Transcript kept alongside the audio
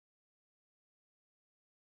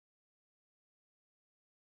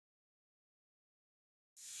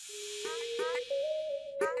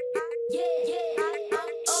A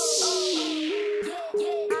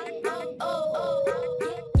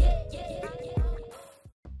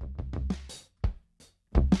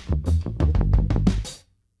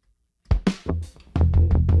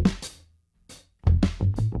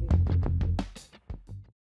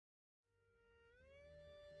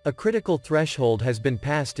critical threshold has been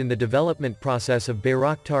passed in the development process of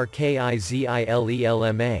Bayraktar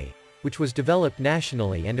KIZILELMA, which was developed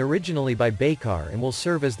nationally and originally by Baykar and will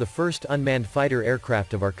serve as the first unmanned fighter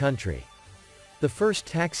aircraft of our country. The first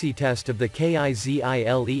taxi test of the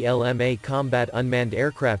KIZILELMA combat unmanned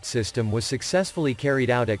aircraft system was successfully carried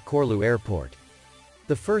out at Çorlu Airport.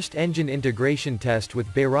 The first engine integration test with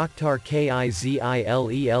Bayraktar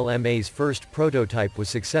KIZILELMA's first prototype was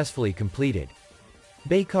successfully completed.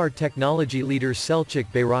 Baykar technology leader Selçuk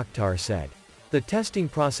Bayraktar said. The testing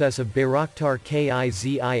process of Bayraktar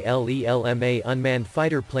KIZILELMA unmanned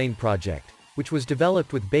fighter plane project, which was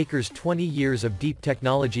developed with Baykar's 20 years of deep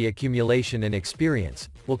technology accumulation and experience,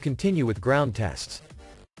 will continue with ground tests.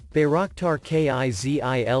 Bayraktar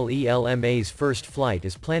KIZILELMA's first flight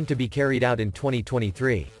is planned to be carried out in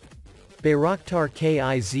 2023. Bayraktar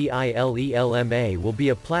KIZILELMA will be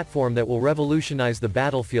a platform that will revolutionize the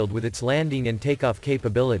battlefield with its landing and takeoff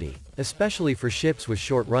capability, especially for ships with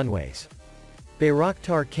short runways.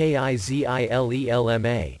 Bayraktar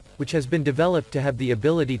KIZILELMA, which has been developed to have the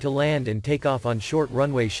ability to land and take off on short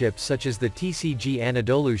runway ships such as the TCG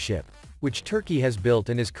Anadolu ship, which Turkey has built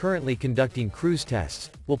and is currently conducting cruise tests,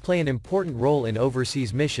 will play an important role in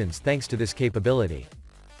overseas missions thanks to this capability.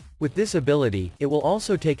 With this ability, it will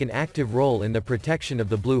also take an active role in the protection of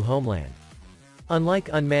the blue homeland. Unlike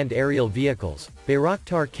unmanned aerial vehicles,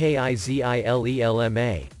 Bayraktar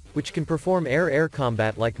KIZILELMA, which can perform air-air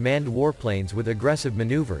combat like manned warplanes with aggressive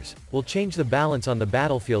maneuvers, will change the balance on the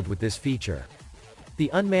battlefield with this feature.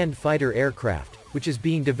 The unmanned fighter aircraft, which is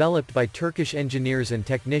being developed by Turkish engineers and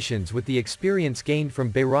technicians with the experience gained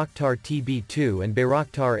from Bayraktar TB2 and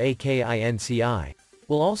Bayraktar AKINCI,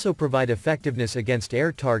 will also provide effectiveness against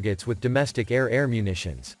air targets with domestic air-air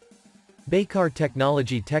munitions. Baykar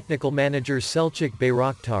Technology Technical Manager Selçuk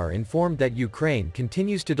Bayraktar informed that Ukraine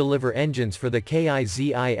continues to deliver engines for the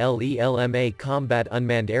KIZILELMA combat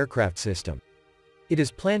unmanned aircraft system. It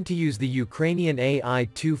is planned to use the Ukrainian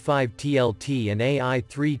AI-25TLT and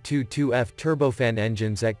AI-322F turbofan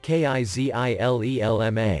engines at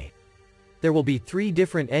KIZILELMA. There will be 3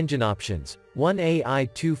 different engine options, one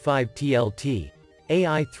AI-25TLT,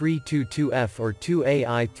 AI-322F or 2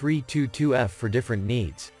 AI-322F for different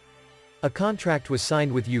needs. A contract was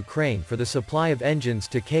signed with Ukraine for the supply of engines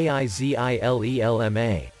to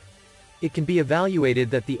KIZILELMA. It can be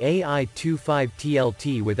evaluated that the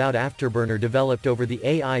AI-25TLT without afterburner developed over the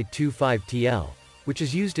AI-25TL, which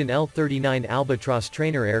is used in L-39 Albatros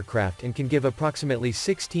trainer aircraft and can give approximately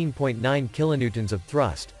 16.9 kilonewtons of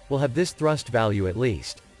thrust, will have this thrust value at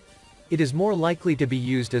least. It is more likely to be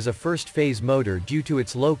used as a first-phase motor due to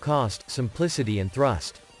its low cost, simplicity and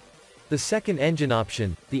thrust. The second engine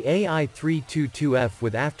option, the AI-322F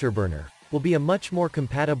with afterburner, will be a much more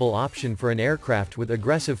compatible option for an aircraft with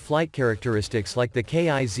aggressive flight characteristics like the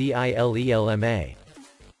KIZILELMA.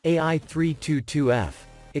 AI-322F.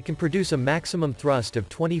 It can produce a maximum thrust of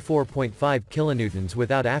 24.5 kilonewtons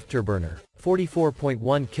without afterburner,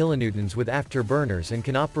 44.1 kilonewtons with afterburners and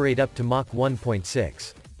can operate up to Mach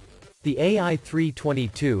 1.6. The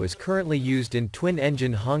AI-322 is currently used in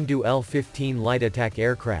twin-engine Hongdu L-15 light attack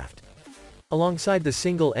aircraft. Alongside the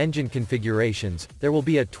single-engine configurations, there will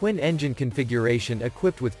be a twin-engine configuration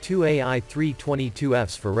equipped with 2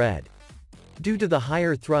 AI-322Fs for RED. Due to the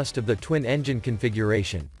higher thrust of the twin-engine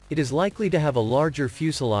configuration, it is likely to have a larger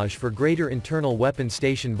fuselage for greater internal weapon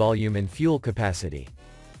station volume and fuel capacity.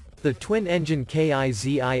 The twin-engine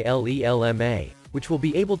KIZILELMA, which will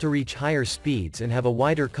be able to reach higher speeds and have a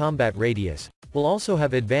wider combat radius, will also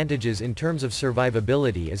have advantages in terms of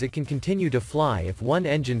survivability as it can continue to fly if one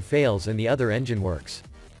engine fails and the other engine works.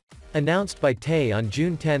 Announced by TAE on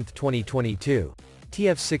June 10, 2022,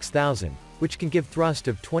 TF6000, which can give thrust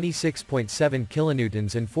of 26.7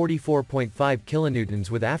 kilonewtons and 44.5 kilonewtons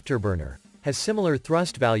with afterburner, has similar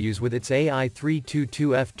thrust values with its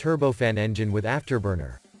AI-322F turbofan engine with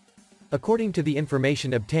afterburner. According to the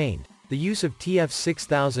information obtained, the use of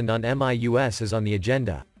TF6000 on MIUS is on the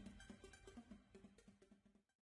agenda.